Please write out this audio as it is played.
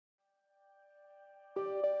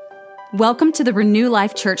Welcome to the Renew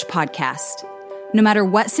Life Church podcast. No matter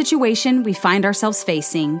what situation we find ourselves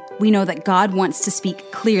facing, we know that God wants to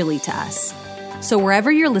speak clearly to us. So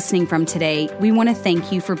wherever you're listening from today, we want to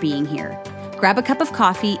thank you for being here. Grab a cup of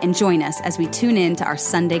coffee and join us as we tune in to our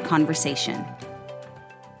Sunday conversation.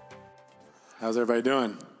 How's everybody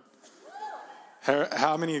doing?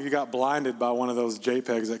 How many of you got blinded by one of those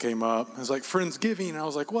JPEGs that came up? It was like Friendsgiving, and I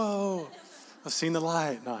was like, whoa, I've seen the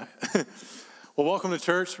light. No. Well, welcome to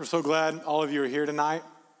church. We're so glad all of you are here tonight.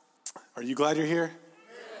 Are you glad you're here?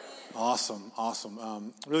 Yes.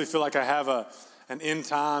 Awesome. Really feel like I have an end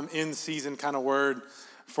time, in season kind of word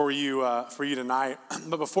for you tonight.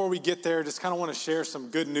 But before we get there, just kind of want to share some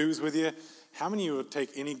good news with you. How many of you would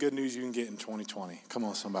take any good news you can get in 2020? Come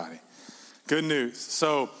on, somebody. Good news.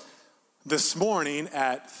 So this morning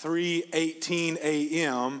at 3:18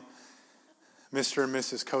 a.m., Mr. and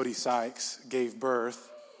Mrs. Cody Sykes gave birth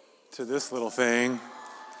to this little thing.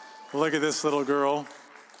 Look at this little girl.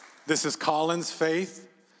 This is Colin's Faith.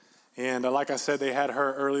 And like I said, they had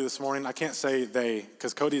her early this morning. I can't say they,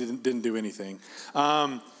 because Cody didn't do anything.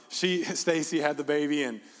 Stacy had the baby,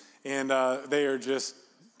 and they are just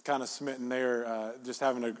kind of smitten. They're just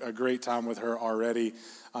having a great time with her already.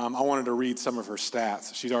 I wanted to read some of her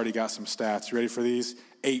stats. She's already got some stats. You ready for these?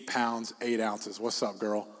 8 pounds, 8 ounces. What's up,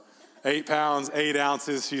 girl? 8 pounds, 8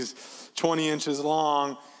 ounces. She's 20 inches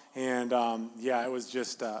long. And it was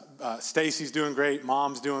just Stacy's doing great,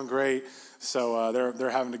 Mom's doing great, so they're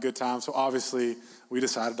having a good time. So obviously we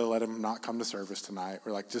decided to let him not come to service tonight.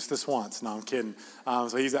 We're like, just this once. No, I'm kidding.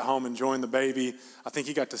 So he's at home enjoying the baby. I think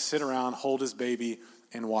he got to sit around, hold his baby,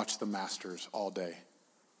 and watch the Masters all day.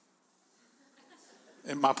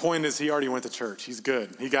 And my point is, he already went to church. He's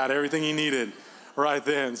good. He got everything he needed right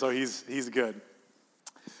then, so he's good.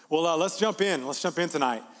 Well, let's jump in. Let's jump in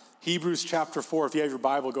tonight. Hebrews chapter 4, if you have your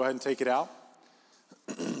Bible, go ahead and take it out.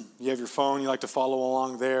 You have your phone, you like to follow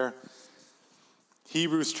along there.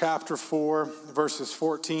 Hebrews chapter 4, verses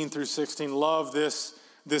 14 through 16. Love this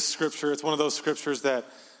scripture. It's one of those scriptures that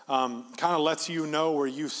kind of lets you know where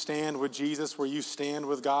you stand with Jesus, where you stand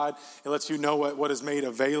with God. It lets you know what is made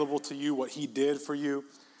available to you, what he did for you.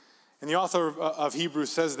 And the author of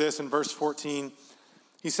Hebrews says this in verse 14.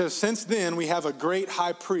 He says, "Since then we have a great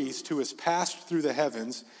high priest who has passed through the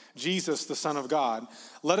heavens, Jesus, the Son of God.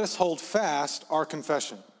 Let us hold fast our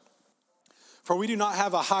confession. For we do not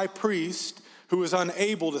have a high priest who is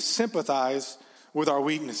unable to sympathize with our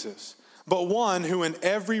weaknesses, but one who in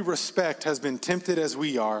every respect has been tempted as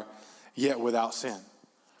we are, yet without sin."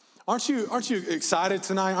 Aren't you excited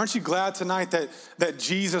tonight? Aren't you glad tonight that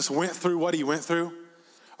Jesus went through what he went through?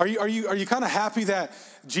 Are you kind of happy that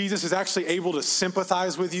Jesus is actually able to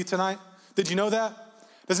sympathize with you tonight? Did you know that?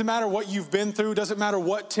 Doesn't matter what you've been through. Doesn't matter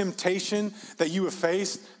what temptation that you have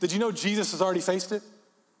faced. Did you know Jesus has already faced it?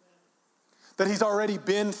 That he's already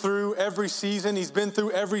been through every season. He's been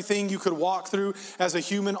through everything you could walk through as a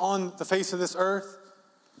human on the face of this earth.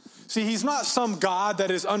 See, he's not some God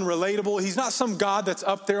that is unrelatable. He's not some God that's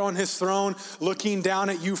up there on his throne looking down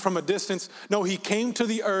at you from a distance. No, he came to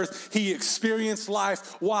the earth. He experienced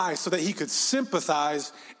life. Why? So that he could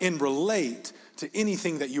sympathize and relate to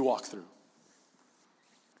anything that you walk through.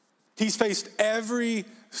 He's faced every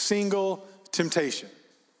single temptation.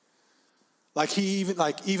 Like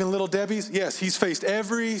even little Debbie's? Yes, he's faced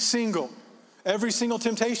every single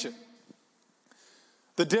temptation.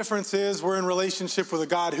 The difference is we're in relationship with a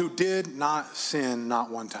God who did not sin, not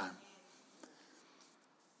one time.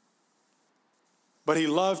 But he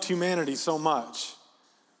loved humanity so much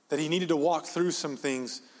that he needed to walk through some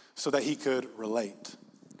things so that he could relate,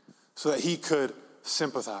 so that he could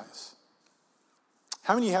sympathize.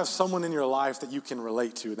 How many have someone in your life that you can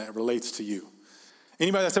relate to, that relates to you?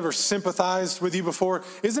 Anybody that's ever sympathized with you before?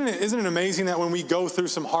 Isn't it amazing that when we go through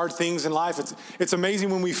some hard things in life, it's amazing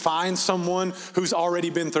when we find someone who's already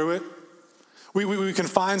been through it. We can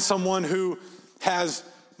find someone who has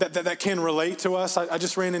that can relate to us. I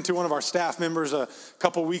just ran into one of our staff members a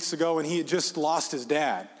couple weeks ago, and he had just lost his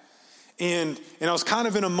dad. And I was kind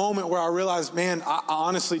of in a moment where I realized, man, I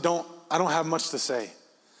honestly don't have much to say.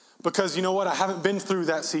 Because you know what? I haven't been through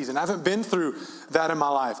that season. I haven't been through that in my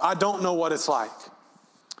life. I don't know what it's like.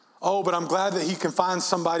 Oh, but I'm glad that he can find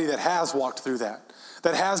somebody that has walked through that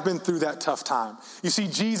has been through that tough time. You see,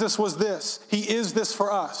 Jesus was this. He is this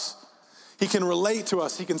for us. He can relate to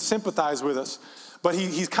us. He can sympathize with us. But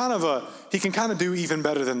he can kind of do even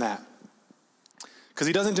better than that. Because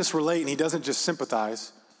he doesn't just relate and he doesn't just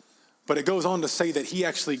sympathize, but it goes on to say that he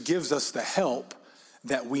actually gives us the help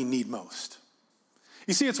that we need most.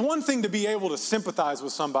 You see, it's one thing to be able to sympathize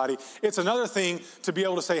with somebody. It's another thing to be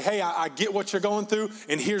able to say, hey, I get what you're going through,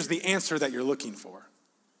 and here's the answer that you're looking for.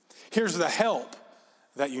 Here's the help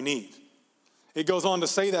that you need. It goes on to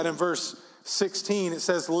say that in verse 16. It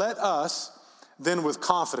says, let us then with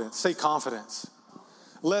confidence, say confidence.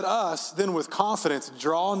 Let us then with confidence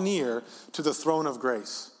draw near to the throne of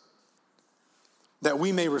grace, that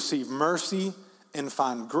we may receive mercy and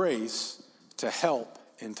find grace to help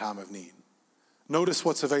in time of need. Notice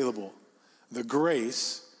what's available, the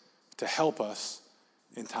grace to help us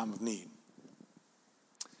in time of need.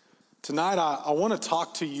 Tonight, I want to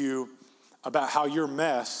talk to you about how your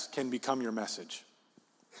mess can become your message.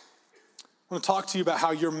 I want to talk to you about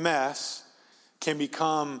how your mess can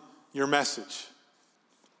become your message.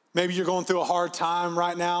 Maybe you're going through a hard time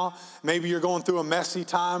right now. Maybe you're going through a messy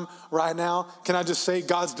time right now. Can I just say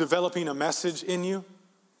God's developing a message in you?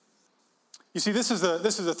 You see, this is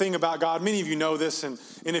the thing about God. Many of you know this, and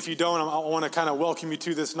if you don't, I want to kind of welcome you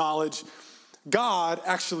to this knowledge. God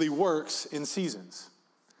actually works in seasons.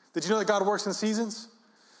 Did you know that God works in seasons?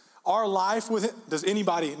 Our life with it, does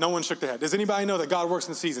anybody, no one shook their head. Does anybody know that God works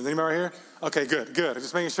in seasons? Anybody right here? Okay, good.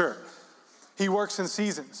 Just making sure. He works in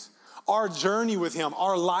seasons. Our journey with him,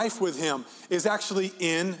 our life with him is actually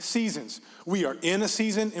in seasons. We are in a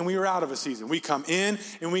season and we are out of a season. We come in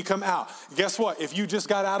and we come out. Guess what? If you just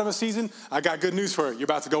got out of a season, I got good news for you. You're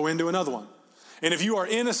about to go into another one. And if you are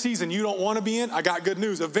in a season you don't want to be in, I got good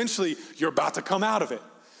news. Eventually, you're about to come out of it.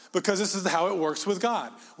 Because this is how it works with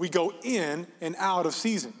God. We go in and out of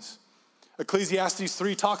seasons. Ecclesiastes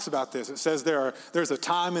 3 talks about this. It says there's a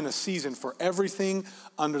time and a season for everything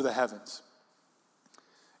under the heavens.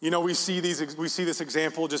 You know, we see this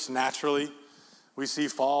example just naturally. We see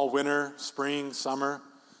fall, winter, spring, summer.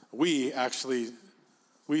 We actually,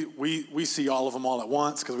 we see all of them all at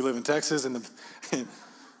once because we live in Texas.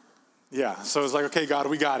 Yeah, so it's like, okay, God,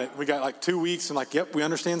 we got it. We got like 2 weeks and like, yep, we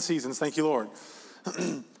understand seasons. Thank you, Lord.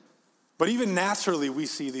 But even naturally, we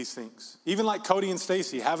see these things. Even like Cody and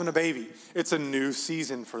Stacy having a baby, it's a new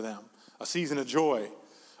season for them. A season of joy,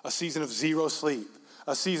 a season of zero sleep,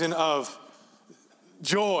 a season of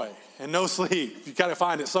joy and no sleep. You got to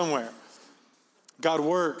find it somewhere. God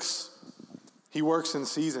works. He works in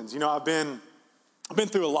seasons. You know, I've been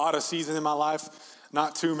through a lot of seasons in my life.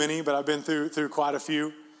 Not too many, but I've been through quite a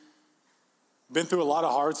few. Been through a lot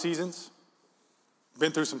of hard seasons.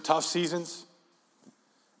 Been through some tough seasons.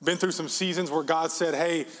 Been through some seasons where God said,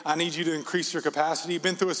 hey, I need you to increase your capacity.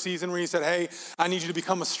 Been through a season where he said, hey, I need you to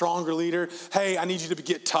become a stronger leader. Hey, I need you to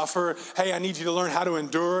get tougher. Hey, I need you to learn how to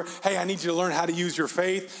endure. Hey, I need you to learn how to use your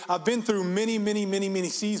faith. I've been through many, many, many, many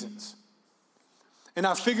seasons. And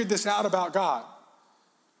I've figured this out about God.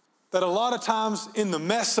 That a lot of times in the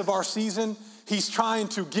mess of our season, he's trying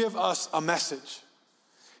to give us a message.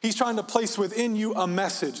 He's trying to place within you a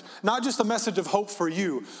message, not just a message of hope for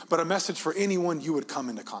you, but a message for anyone you would come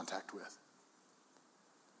into contact with.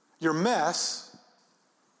 Your mess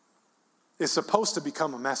is supposed to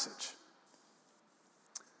become a message.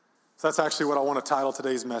 So that's actually what I want to title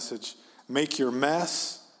today's message, Make Your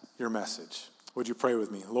Mess Your Message. Would you pray with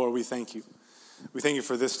me? Lord, we thank you. We thank you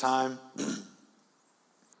for this time.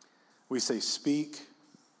 We say speak.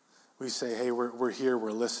 We say, hey, we're here,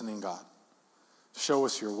 we're listening, God. Show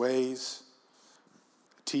us your ways.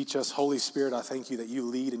 Teach us. Holy Spirit, I thank you that you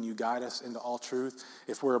lead and you guide us into all truth.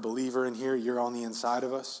 If we're a believer in here, you're on the inside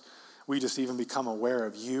of us. We just even become aware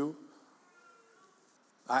of you.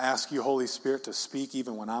 I ask you, Holy Spirit, to speak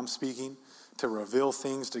even when I'm speaking, to reveal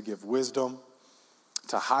things, to give wisdom,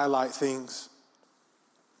 to highlight things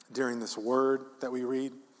during this word that we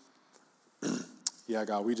read. Yeah,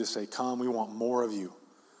 God, we just say, come. We want more of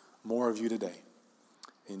you today.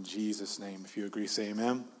 In Jesus' name, if you agree, say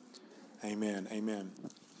amen. Amen. Amen.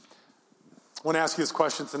 I want to ask you this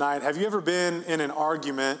question tonight. Have you ever been in an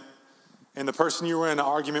argument and the person you were in an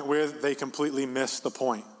argument with, they completely missed the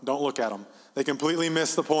point? Don't look at them. They completely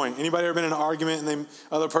missed the point. Anybody ever been in an argument and the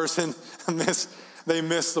other person missed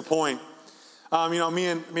the point? You know, me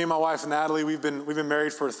and my wife Natalie, we've been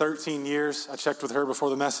married for 13 years. I checked with her before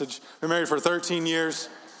the message. We've been married for 13 years,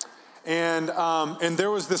 and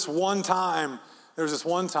there was this one time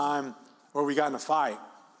where we got in a fight.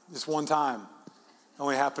 Just one time. It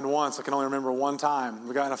only happened once. I can only remember one time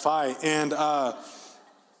we got in a fight, and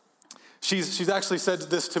she's actually said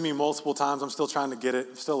this to me multiple times. I'm still trying to get it.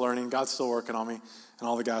 I'm still learning. God's still working on me. And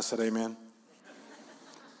all the guys said amen.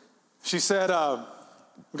 She said,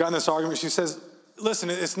 we got in this argument. She says, listen,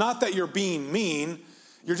 it's not that you're being mean.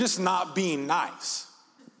 You're just not being nice.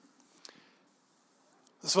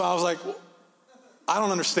 So I was like, well, I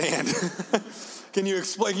don't understand. Can you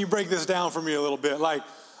explain? Can you break this down for me a little bit? Like,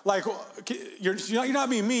 like, you're not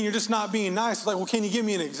being mean, you're just not being nice. It's like, well, can you give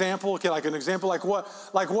me an example? Okay, like an example, like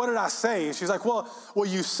what did I say? And she's like, well,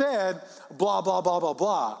 you said blah, blah, blah, blah,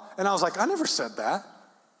 blah. And I was like, I never said that.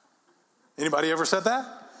 Anybody ever said that?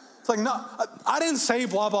 It's like, no, I didn't say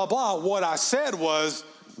blah, blah, blah. What I said was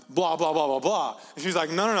blah, blah, blah, blah, blah. And she's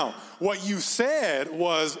like, no. What you said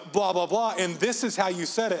was blah, blah, blah, and this is how you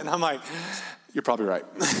said it. And I'm like, you're probably right.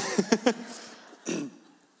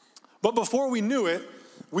 But before we knew it,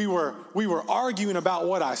 we were arguing about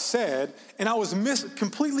what I said, and I was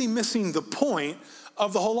completely missing the point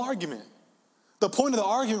of the whole argument. The point of the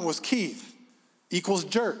argument was Keith equals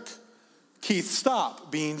jerk. Keith,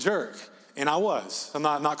 stop being jerk. And I was. I'm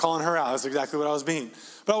not calling her out. That's exactly what I was being.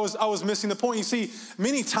 But I was missing the point. You see,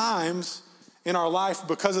 many times in our life,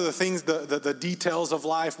 because of the things, the details of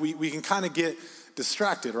life, we can kind of get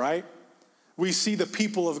distracted, right? We see the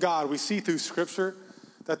people of God. We see through Scripture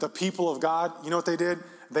that the people of God, you know what they did?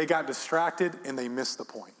 They got distracted and they missed the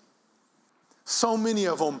point. So many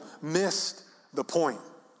of them missed the point.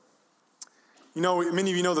 You know,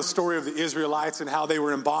 many of you know the story of the Israelites and how they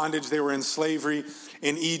were in bondage. They were in slavery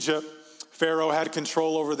in Egypt. Pharaoh had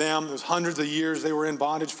control over them. It was hundreds of years they were in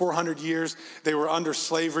bondage. 400 years they were under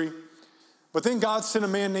slavery. But then God sent a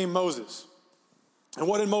man named Moses. And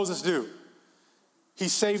what did Moses do? He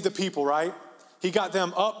saved the people, right? He got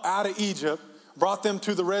them up out of Egypt, brought them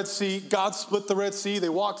to the Red Sea. God split the Red Sea. They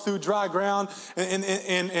walked through dry ground, and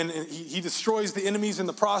he destroys the enemies in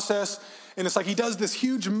the process. And it's like he does this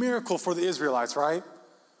huge miracle for the Israelites, right?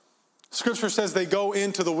 Scripture says they go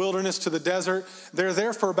into the wilderness, to the desert. They're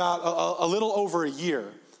there for about a little over a year.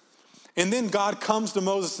 And then God comes to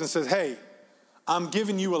Moses and says, hey, I'm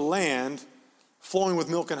giving you a land flowing with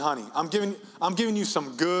milk and honey. I'm giving you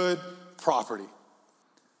some good property.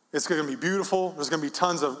 It's going to be beautiful. There's going to be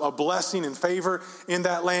tons of blessing and favor in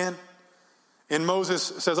that land. And Moses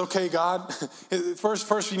says, okay, God,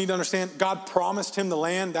 first you need to understand, God promised him the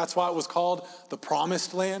land. That's why it was called the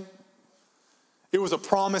Promised Land. It was a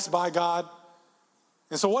promise by God.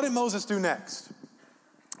 And so what did Moses do next?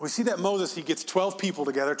 We see that Moses, he gets 12 people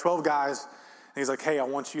together, 12 guys, and he's like, hey, I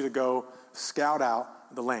want you to go scout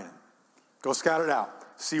out the land. Go scout it out.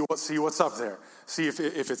 See what's up there. See if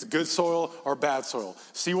it's good soil or bad soil.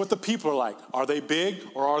 See what the people are like. Are they big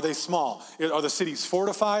or are they small? Are the cities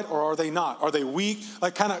fortified or are they not? Are they weak?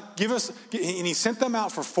 Like kind of give us, and he sent them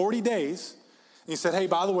out for 40 days. And he said, hey,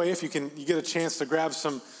 by the way, if you get a chance to grab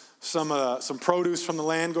some produce from the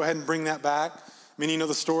land, go ahead and bring that back. I mean, you know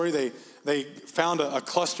the story. They found a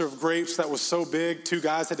cluster of grapes that was so big, 2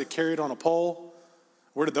 guys had to carry it on a pole.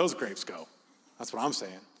 Where did those grapes go? That's what I'm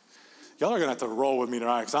saying. Y'all are going to have to roll with me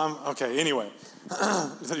tonight because okay, anyway.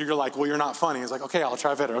 You're like, well, you're not funny. It's like, okay, I'll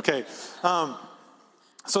try better. Okay.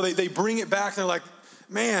 So they bring it back and they're like,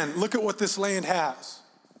 man, look at what this land has.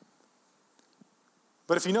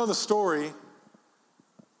 But if you know the story,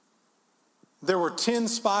 there were 10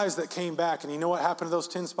 spies that came back, and you know what happened to those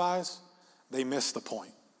 10 spies? They missed the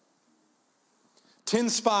point. 10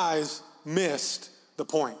 spies missed the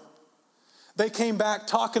point. They came back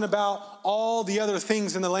talking about all the other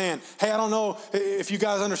things in the land. Hey, I don't know if you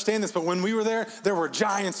guys understand this, but when we were there were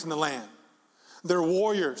giants in the land. They're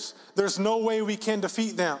warriors. There's no way we can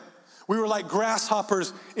defeat them. We were like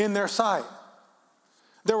grasshoppers in their sight.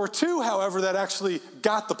 There were 2, however, that actually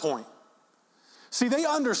got the point. See, they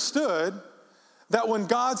understood that when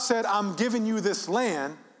God said, I'm giving you this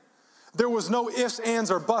land, there was no ifs,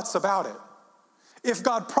 ands, or buts about it. If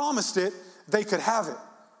God promised it, they could have it.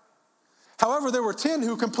 However, there were 10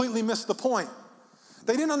 who completely missed the point.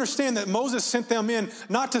 They didn't understand that Moses sent them in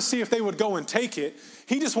not to see if they would go and take it.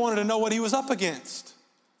 He just wanted to know what he was up against.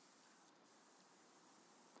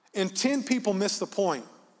 And 10 people missed the point.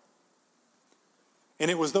 And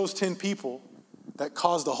it was those 10 people that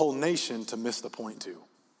caused the whole nation to miss the point too.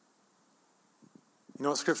 You know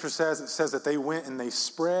what Scripture says? It says that they went and they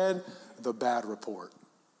spread the bad report.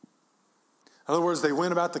 In other words, they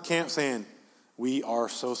went about the camp saying, we are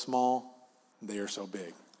so small, they are so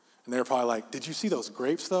big. And they're probably like, did you see those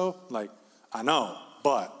grapes though? Like, I know,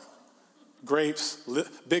 but grapes,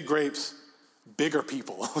 big grapes, bigger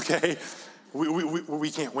people, okay? We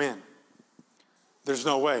can't win. There's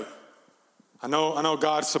no way. I know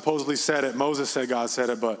God supposedly said it. Moses said God said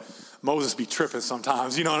it, but Moses be tripping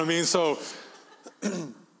sometimes, you know what I mean? So,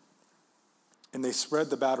 and they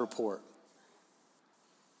spread the bad report.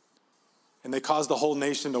 And they caused the whole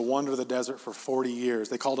nation to wander the desert for 40 years.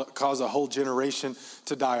 They caused a whole generation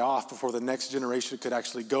to die off before the next generation could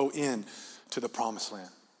actually go in to the promised land.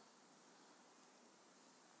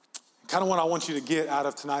 Kind of what I want you to get out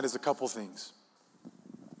of tonight is a couple things.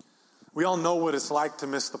 We all know what it's like to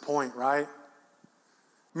miss the point, right?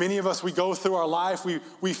 Many of us, we go through our life,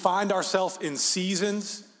 we find ourselves in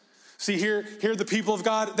seasons. See, here the people of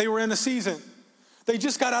God, they were in a season. They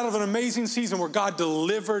just got out of an amazing season where God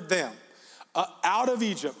delivered them out of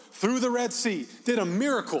Egypt, through the Red Sea, did a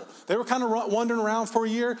miracle. They were kind of wandering around for a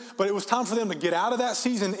year, but it was time for them to get out of that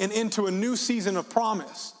season and into a new season of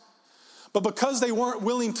promise. But because they weren't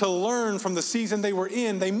willing to learn from the season they were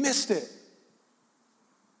in, they missed it.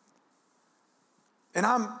 And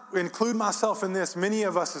I include myself in this. Many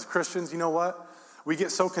of us as Christians, you know what? We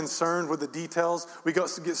get so concerned with the details. We get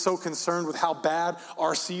so concerned with how bad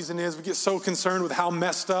our season is. We get so concerned with how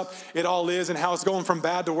messed up it all is and how it's going from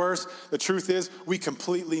bad to worse. The truth is, we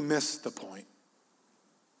completely miss the point.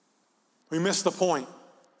 We miss the point.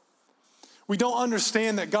 We don't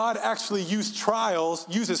understand that God actually uses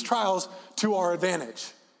trials to our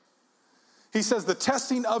advantage. He says the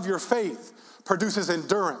testing of your faith produces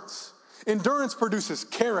endurance. Endurance produces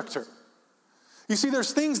character. You see,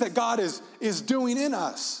 there's things that God is doing in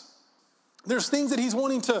us. There's things that he's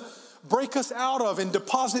wanting to break us out of and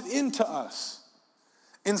deposit into us.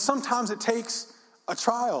 And sometimes it takes a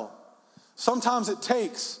trial. Sometimes it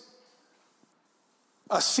takes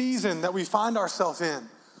a season that we find ourselves in,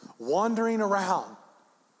 wandering around,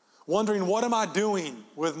 wondering, what am I doing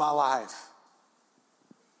with my life?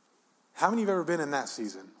 How many of you have ever been in that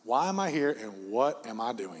season? Why am I here and what am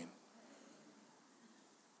I doing?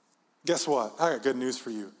 Guess what? I got good news for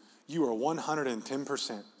you. You are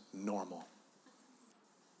 110% normal.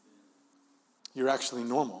 You're actually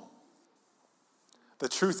normal. The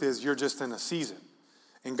truth is, you're just in a season,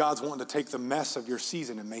 and God's wanting to take the mess of your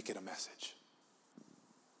season and make it a message.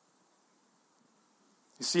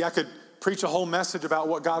 You see, I could preach a whole message about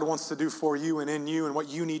what God wants to do for you and in you and what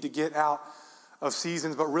you need to get out of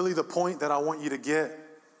seasons, but really the point that I want you to get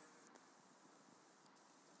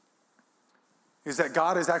is that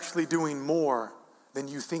God is actually doing more than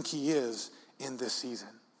you think he is in this season.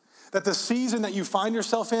 That the season that you find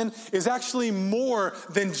yourself in is actually more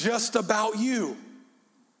than just about you.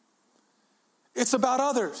 It's about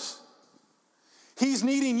others. He's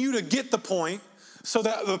needing you to get the point so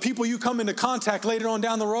that the people you come into contact later on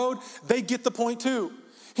down the road, they get the point too.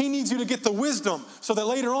 He needs you to get the wisdom so that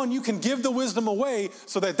later on you can give the wisdom away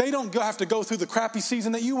so that they don't have to go through the crappy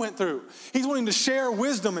season that you went through. He's wanting to share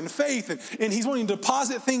wisdom and faith, and he's wanting to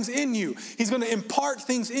deposit things in you. He's going to impart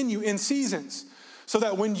things in you in seasons so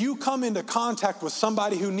that when you come into contact with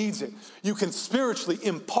somebody who needs it, you can spiritually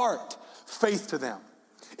impart faith to them,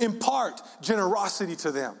 impart generosity to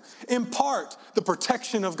them, impart the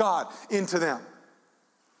protection of God into them.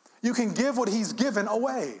 You can give what he's given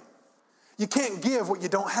away. You can't give what you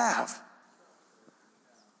don't have.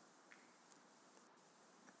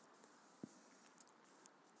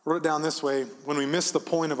 I wrote it down this way: when we miss the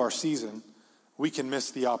point of our season, we can miss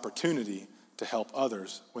the opportunity to help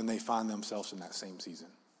others when they find themselves in that same season.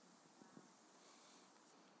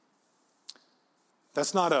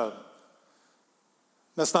 That's not a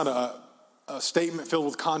statement filled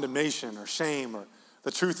with condemnation or shame. Or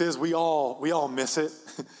the truth is, we all miss it.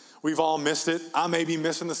 We've all missed it. I may be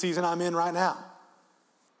missing the season I'm in right now.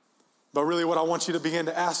 But really what I want you to begin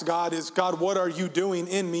to ask God is, God, what are you doing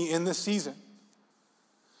in me in this season?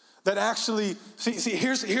 That actually, see,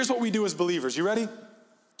 here's what we do as believers. You ready?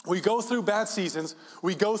 We go through bad seasons.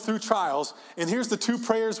 We go through trials. And here's the two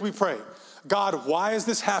prayers we pray. God, why is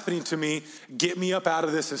this happening to me? Get me up out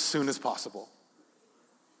of this as soon as possible.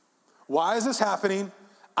 Why is this happening?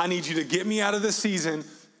 I need you to get me out of this season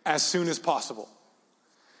as soon as possible.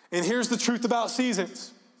 And here's the truth about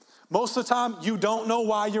seasons. Most of the time, you don't know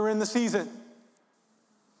why you're in the season.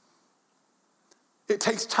 It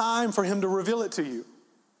takes time for him to reveal it to you.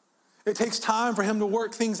 It takes time for him to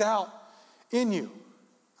work things out in you.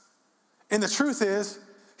 And the truth is,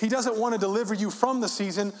 he doesn't want to deliver you from the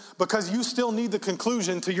season because you still need the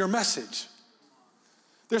conclusion to your message.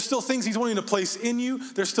 There's still things he's wanting to place in you.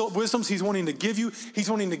 There's still wisdoms he's wanting to give you. He's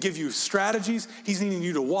wanting to give you strategies. He's needing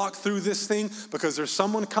you to walk through this thing because there's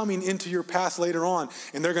someone coming into your path later on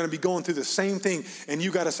and they're going to be going through the same thing. And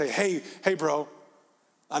you got to say, hey, bro,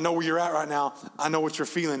 I know where you're at right now. I know what you're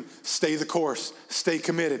feeling. Stay the course. Stay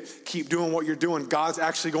committed. Keep doing what you're doing. God's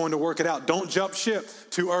actually going to work it out. Don't jump ship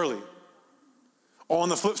too early. Or on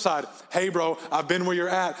the flip side, hey, bro, I've been where you're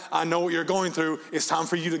at. I know what you're going through. It's time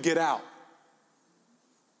for you to get out.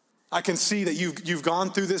 I can see that you've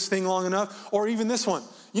gone through this thing long enough. Or even this one.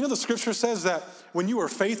 You know, the scripture says that when you are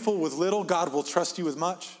faithful with little, God will trust you with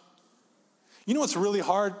much. You know what's really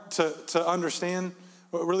hard to understand,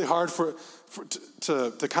 really hard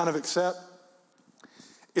to kind of accept?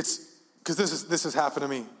 It's because this has happened to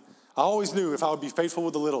me. I always knew if I would be faithful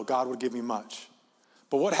with the little, God would give me much.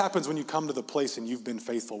 But what happens when you come to the place and you've been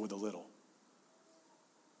faithful with a little?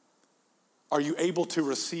 Are you able to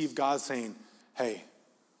receive God saying, hey,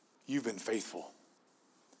 you've been faithful.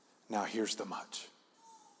 Now here's the much.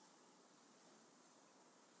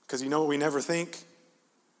 Because you know what we never think?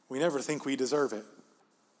 We never think we deserve it.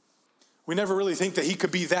 We never really think that he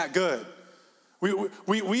could be that good.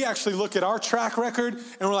 We actually look at our track record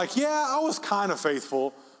and we're like, yeah, I was kind of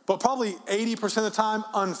faithful, but probably 80% of the time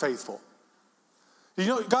unfaithful. You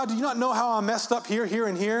know, God, do you not know how I messed up here, here,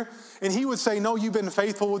 and here? And he would say, no, you've been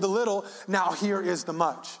faithful with the little. Now here is the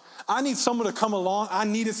much. I needed someone to come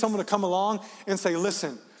along and say,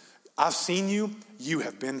 listen, I've seen you. You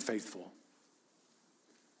have been faithful.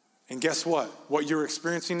 And guess what? What you're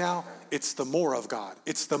experiencing now, it's the more of God.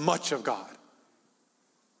 It's the much of God.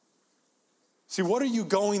 See, what are you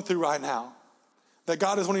going through right now that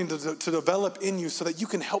God is wanting to develop in you so that you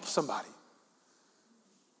can help somebody?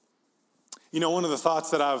 You know, one of the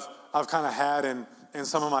thoughts that I've kind of had in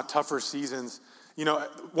some of my tougher seasons, you know,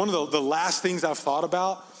 one of the last things I've thought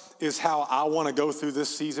about is how I want to go through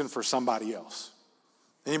this season for somebody else.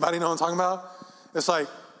 Anybody know what I'm talking about? It's like,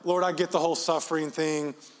 Lord, I get the whole suffering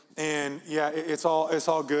thing, and yeah, it's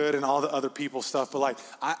all good and all the other people stuff, but like,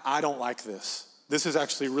 I don't like this. This is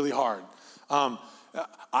actually really hard.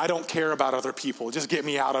 I don't care about other people. Just get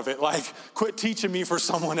me out of it. Like, quit teaching me for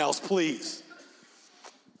someone else, please.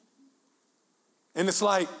 And it's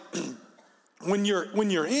like, when you're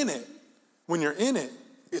in it,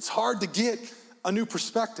 it's hard to get a new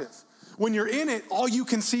perspective. When you're in it, all you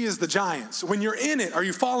can see is the giants. When you're in it, are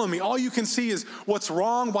you following me? All you can see is what's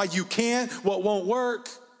wrong, why you can't, what won't work.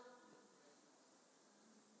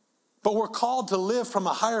 But we're called to live from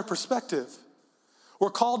a higher perspective. We're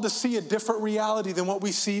called to see a different reality than what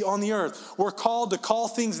we see on the earth. We're called to call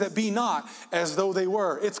things that be not as though they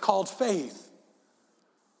were. It's called faith.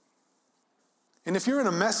 And if you're in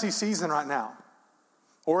a messy season right now,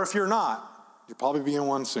 or if you're not, you'll probably be in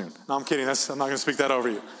one soon. No, I'm kidding. I'm not going to speak that over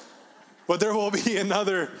you. But there will be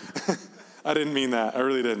another. I didn't mean that. I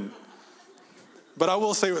really didn't. But I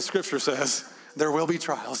will say what Scripture says. There will be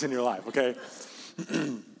trials in your life, okay?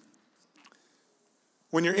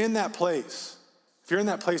 When you're in that place, if you're in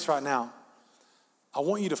that place right now, I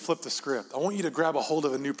want you to flip the script. I want you to grab a hold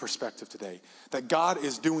of a new perspective today. That God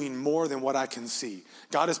is doing more than what I can see.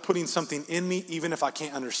 God is putting something in me even if I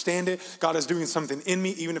can't understand it. God is doing something in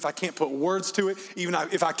me even if I can't put words to it, even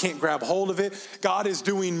if I can't grab hold of it. God is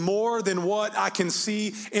doing more than what I can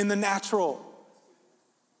see in the natural.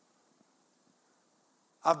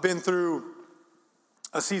 I've been through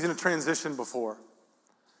a season of transition before.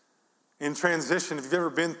 In transition, if you've ever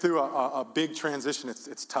been through a big transition,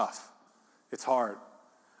 it's tough. It's hard.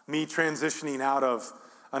 Me transitioning out of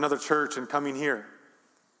another church and coming here,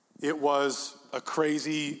 it was a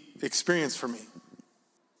crazy experience for me.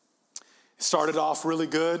 It started off really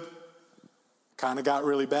good, kind of got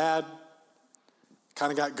really bad,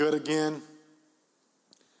 kind of got good again.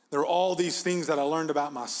 There were all these things that I learned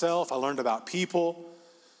about myself. I learned about people.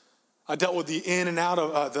 I dealt with the in and out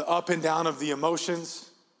of the up and down of the emotions.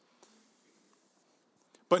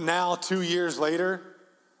 But now, 2 years later,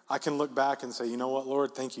 I can look back and say, you know what,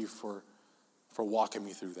 Lord, thank you for walking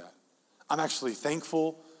me through that. I'm actually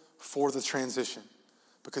thankful for the transition.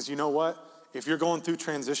 Because you know what? If you're going through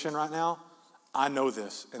transition right now, I know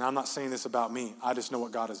this. And I'm not saying this about me. I just know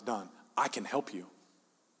what God has done. I can help you.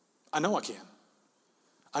 I know I can.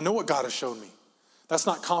 I know what God has shown me. That's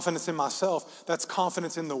not confidence in myself. That's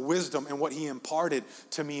confidence in the wisdom and what he imparted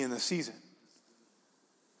to me in the season.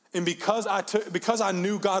 And because I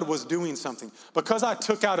knew God was doing something, because I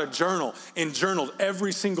took out a journal and journaled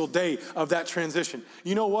every single day of that transition,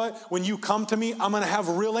 you know what? When you come to me, I'm going to have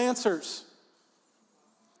real answers.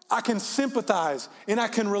 I can sympathize and I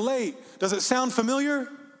can relate. Does it sound familiar?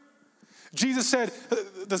 Jesus said,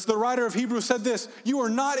 the writer of Hebrews said this, you are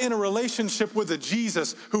not in a relationship with a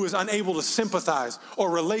Jesus who is unable to sympathize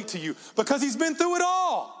or relate to you because he's been through it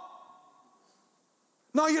all.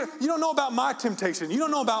 No, you don't know about my temptation. You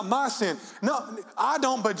don't know about my sin. No, I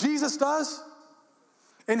don't, but Jesus does.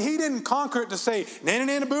 And he didn't conquer it to say, nana,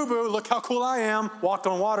 nana, boo-boo, look how cool I am. Walked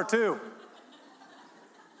on water too.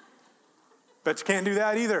 Bet you can't do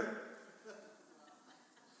that either.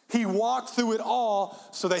 He walked through it all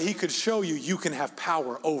so that he could show you can have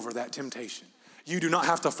power over that temptation. You do not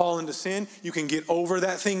have to fall into sin. You can get over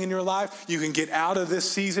that thing in your life. You can get out of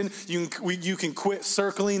this season. You can quit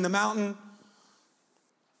circling the mountain.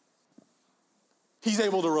 He's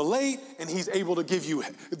able to relate, and he's able to give you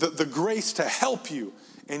the grace to help you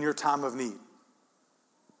in your time of need.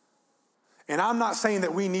 And I'm not saying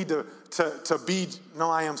that we need to be,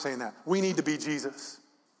 no, I am saying that. We need to be Jesus.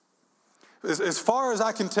 As far as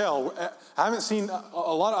I can tell, I haven't seen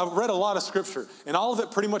a lot. I've read a lot of scripture, and all of it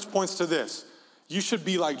pretty much points to this. You should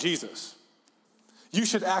be like Jesus. You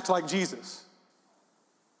should act like Jesus.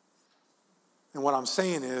 And what I'm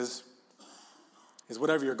saying is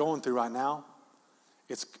whatever you're going through right now,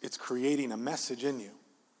 it's creating a message in you.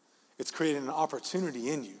 It's creating an opportunity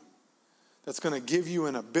in you that's going to give you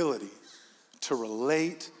an ability to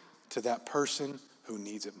relate to that person who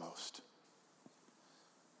needs it most.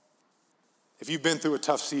 If you've been through a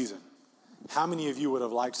tough season, how many of you would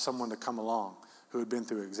have liked someone to come along who had been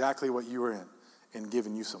through exactly what you were in and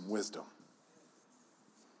given you some wisdom?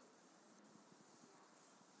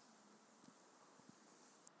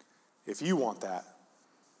 If you want that,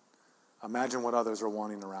 imagine what others are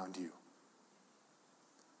wanting around you.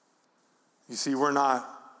 You see, we're not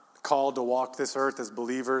called to walk this earth as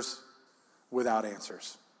believers without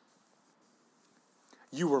answers.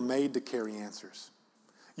 You were made to carry answers.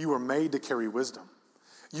 You were made to carry wisdom.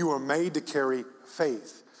 You were made to carry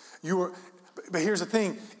faith. But here's the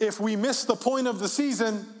thing, if we miss the point of the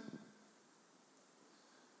season,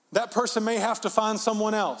 that person may have to find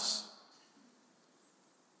someone else.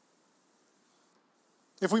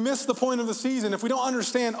 If we miss the point of the season, if we don't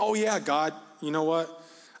understand, oh yeah, God, you know what?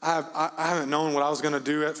 I haven't known what I was going to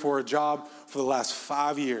do for a job for the last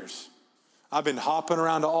 5 years. I've been hopping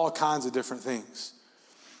around to all kinds of different things.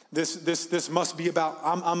 This must be about,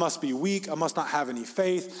 I must be weak. I must not have any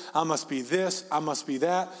faith. I must be this. I must be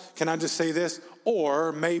that. Can I just say this?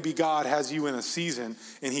 Or maybe God has you in a season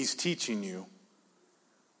and he's teaching you.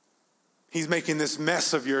 He's making this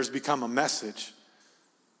mess of yours become a message.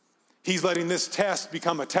 He's letting this test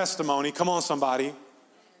become a testimony. Come on, somebody.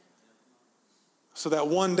 So that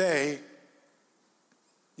one day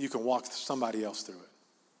you can walk somebody else through it.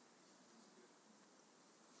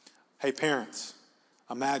 Hey, parents.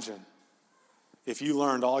 Imagine if you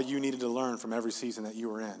learned all you needed to learn from every season that you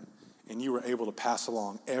were in, and you were able to pass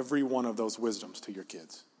along every one of those wisdoms to your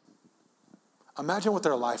kids. Imagine what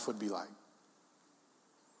their life would be like.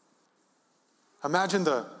 Imagine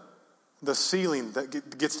the ceiling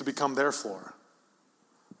that gets to become their floor.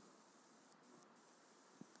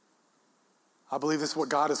 I believe this is what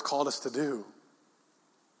God has called us to do.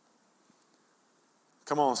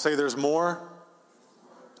 Come on, say there's more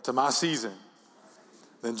to my season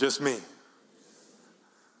than just me.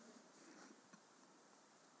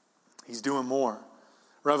 He's doing more.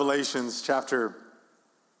 Revelations chapter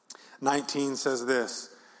 19 says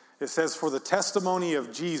this. It says, for the testimony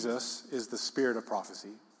of Jesus is the spirit of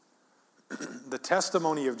prophecy. The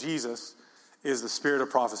testimony of Jesus is the spirit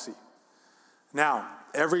of prophecy. Now,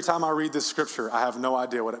 every time I read this scripture, I have no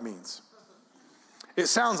idea what it means. It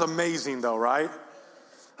sounds amazing though, right?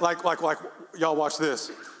 Like y'all watch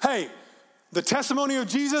this. Hey, the testimony of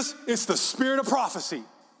Jesus, it's the spirit of prophecy.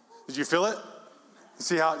 Did you feel it? You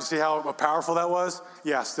see how powerful that was?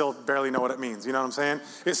 Yeah, still barely know what it means. You know what I'm saying?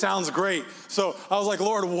 It sounds great. So I was like,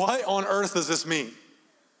 Lord, what on earth does this mean?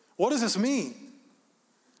 What does this mean?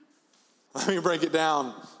 Let me break it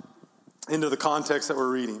down into the context that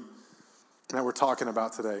we're reading, that we're talking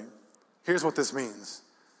about today. Here's what this means.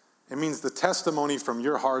 It means the testimony from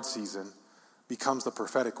your hard season becomes the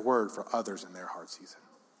prophetic word for others in their hard season.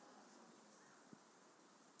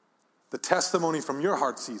 The testimony from your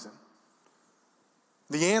hard season,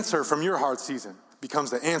 the answer from your hard season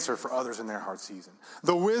becomes the answer for others in their hard season.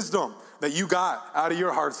 The wisdom that you got out of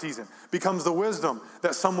your hard season becomes the wisdom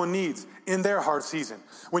that someone needs in their hard season.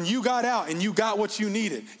 When you got out and you got what you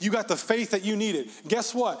needed, you got the faith that you needed,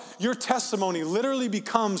 guess what? Your testimony literally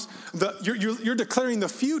becomes, you're declaring the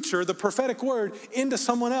future, the prophetic word, into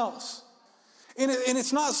someone else. And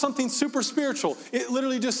it's not something super spiritual. It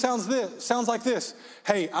literally just sounds like this.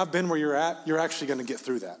 Hey, I've been where you're at. You're actually going to get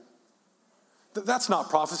through that. That's not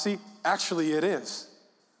prophecy. Actually, it is.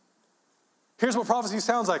 Here's what prophecy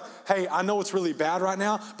sounds like. Hey, I know it's really bad right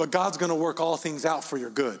now, but God's going to work all things out for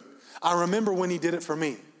your good. I remember when he did it for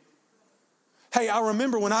me. Hey, I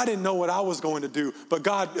remember when I didn't know what I was going to do, but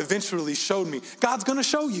God eventually showed me. God's going to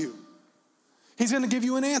show you. He's going to give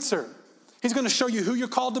you an answer. He's going to show you who you're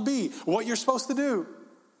called to be, what you're supposed to do.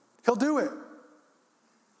 He'll do it.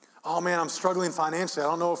 Oh man, I'm struggling financially. I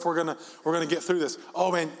don't know if we're gonna get through this.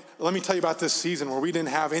 Oh man, let me tell you about this season where we didn't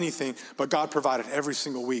have anything, but God provided every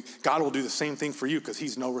single week. God will do the same thing for you because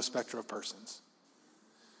he's no respecter of persons.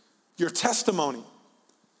 Your testimony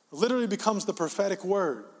literally becomes the prophetic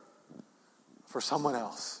word for someone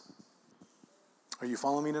else. Are you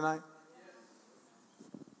following me tonight?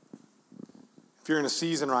 If you're in a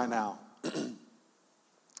season right now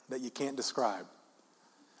that you can't describe,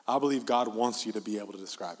 I believe God wants you to be able to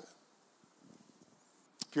describe it.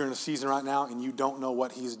 If you're in a season right now and you don't know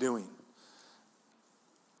what he's doing,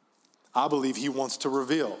 I believe he wants to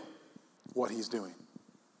reveal what he's doing.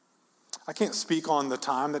 I can't speak on the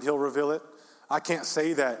time that he'll reveal it. I can't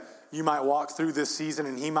say that you might walk through this season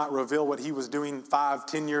and he might reveal what he was doing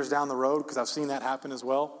 5-10 years down the road, because I've seen that happen as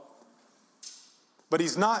well. But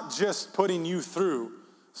he's not just putting you through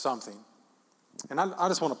something. And I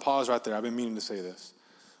just want to pause right there. I've been meaning to say this.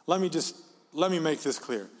 Let me make this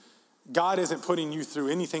clear. God isn't putting you through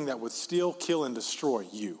anything that would steal, kill, and destroy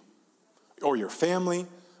you or your family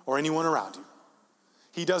or anyone around you.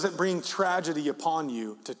 He doesn't bring tragedy upon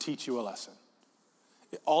you to teach you a lesson.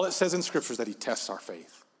 All it says in Scripture is that he tests our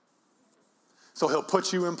faith. So he'll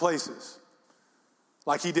put you in places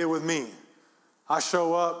like he did with me. I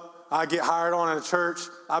show up, I get hired on at a church.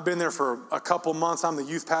 I've been there for a couple months. I'm the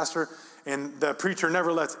youth pastor, and the preacher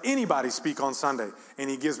never lets anybody speak on Sunday, and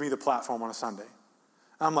he gives me the platform on a Sunday.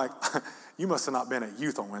 I'm like, you must have not been at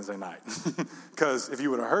youth on Wednesday night, because if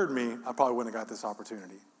you would have heard me, I probably wouldn't have got this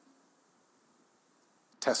opportunity.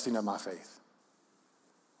 Testing of my faith.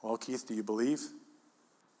 Well, Keith, do you believe?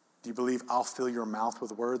 Do you believe I'll fill your mouth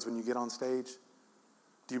with words when you get on stage?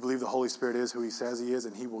 Do you believe the Holy Spirit is who he says he is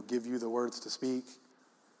and he will give you the words to speak?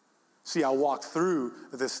 See, I walked through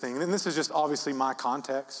this thing, and this is just obviously my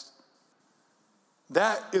context.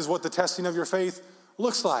 That is what the testing of your faith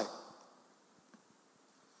looks like.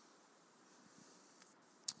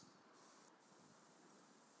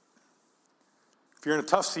 If you're in a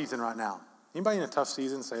tough season right now, anybody in a tough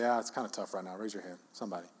season say, it's kind of tough right now? Raise your hand.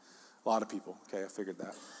 Somebody. A lot of people. Okay, I figured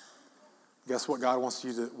that. Guess what God wants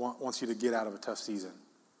you to get out of a tough season?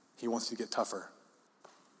 He wants you to get tougher.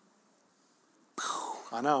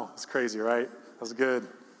 I know, it's crazy, right? That was good.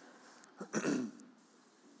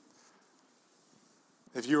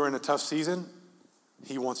 If you are in a tough season,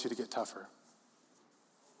 he wants you to get tougher.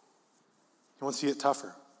 He wants you to get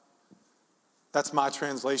tougher. That's my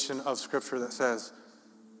translation of Scripture that says,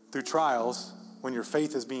 through trials, when your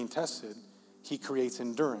faith is being tested, he creates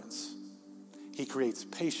endurance. He creates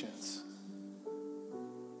patience.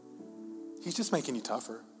 He's just making you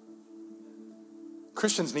tougher.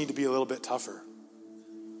 Christians need to be a little bit tougher.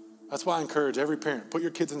 That's why I encourage every parent, put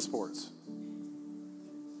your kids in sports.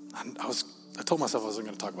 I told myself I wasn't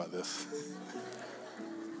going to talk about this.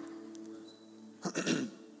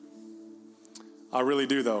 I really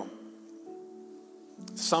do, though.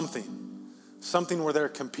 Something where they're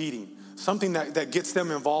competing, something that gets them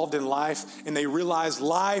involved in life, and they realize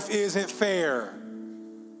life isn't fair.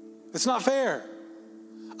 It's not fair.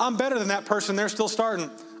 I'm better than that person. They're still starting.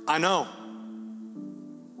 I know.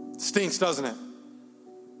 Stinks, doesn't it?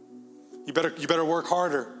 You better work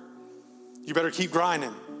harder. You better keep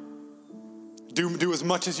grinding. Do as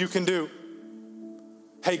much as you can do.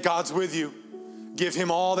 Hey, God's with you. Give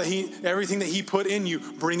him everything that he put in you.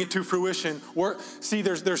 Bring it to fruition. See,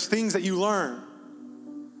 there's things that you learn.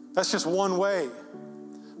 That's just one way.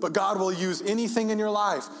 But God will use anything in your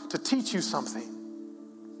life to teach you something,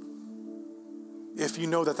 if you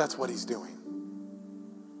know that that's what he's doing.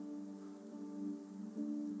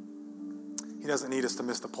 He doesn't need us to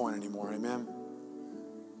miss the point anymore, amen?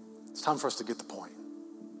 It's time for us to get the point.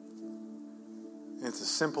 And it's as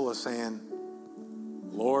simple as saying,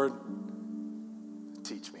 Lord,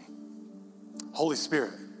 teach me. Holy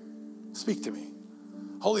Spirit, speak to me.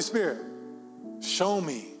 Holy Spirit, show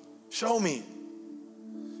me. Show me.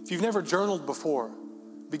 If you've never journaled before,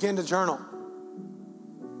 begin to journal.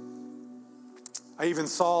 I even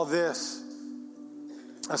saw this.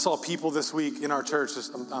 I saw people this week in our church,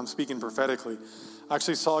 I'm speaking prophetically. I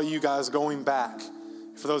actually saw you guys going back,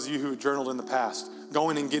 for those of you who journaled in the past,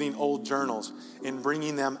 going and getting old journals and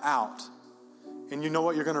bringing them out. And you know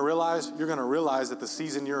what you're going to realize? You're going to realize that the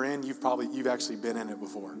season you're in, you've actually been in it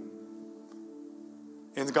before.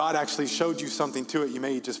 And God actually showed you something to it. You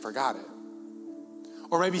may just forgot it.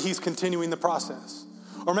 Or maybe he's continuing the process.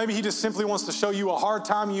 Or maybe he just simply wants to show you a hard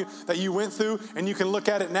time that you went through, and you can look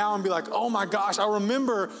at it now and be like, oh my gosh, I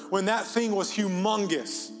remember when that thing was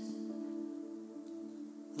humongous.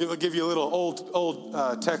 I'll give you a little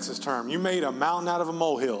old Texas term. You made a mountain out of a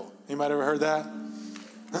molehill. Anybody ever heard that?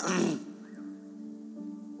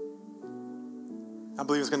 I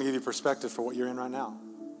believe it's going to give you perspective for what you're in right now.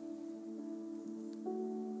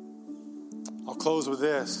 I'll close with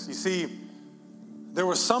this. You see, there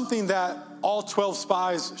was something that all 12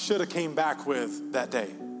 spies should have came back with that day.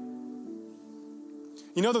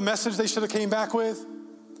 You know the message they should have came back with?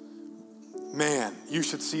 Man, you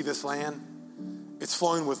should see this land. It's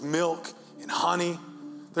flowing with milk and honey.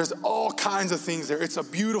 There's all kinds of things there. It's a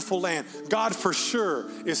beautiful land. God for sure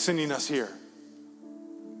is sending us here.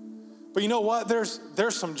 But you know what? There's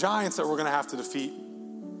some giants that we're going to have to defeat.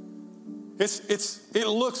 It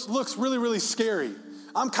looks really, really scary.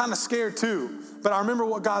 I'm kind of scared too, but I remember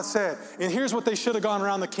what God said. And here's what they should have gone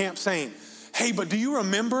around the camp saying. Hey, but do you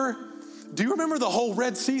remember the whole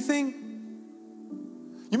Red Sea thing?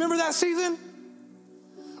 You remember that season?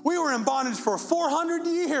 We were in bondage for 400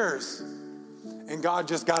 years. And God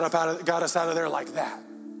just got us out of there like that.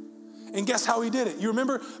 And guess how he did it? You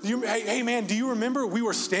remember? Hey man, do you remember we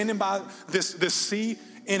were standing by this sea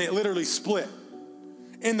and it literally split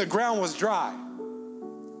and the ground was dry?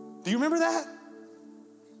 Do you remember that?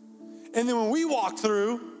 And then when we walked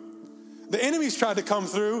through, the enemies tried to come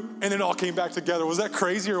through and it all came back together. Was that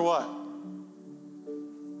crazy or what?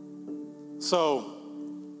 So,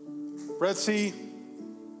 Red Sea,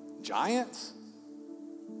 giants?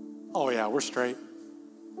 Oh yeah, we're straight.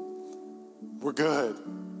 We're good.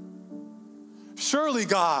 Surely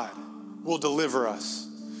God will deliver us.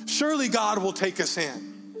 Surely God will take us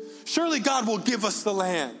in. Surely God will give us the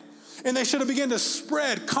land. And they should have begun to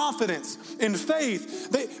spread confidence and faith.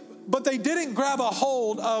 But they didn't grab a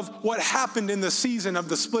hold of what happened in the season of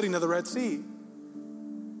the splitting of the Red Sea.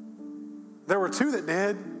 There were 2 that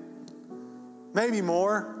did. Maybe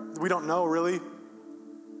more. We don't know really.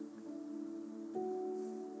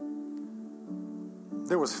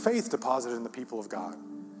 There was faith deposited in the people of God.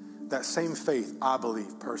 That same faith, I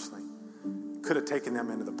believe personally, could have taken them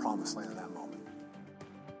into the promised land at that moment.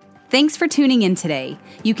 Thanks for tuning in today.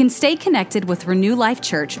 You can stay connected with Renew Life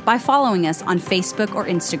Church by following us on Facebook or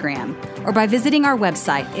Instagram, or by visiting our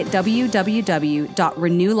website at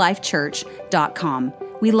www.renewlifechurch.com.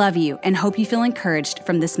 We love you and hope you feel encouraged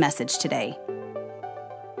from this message today.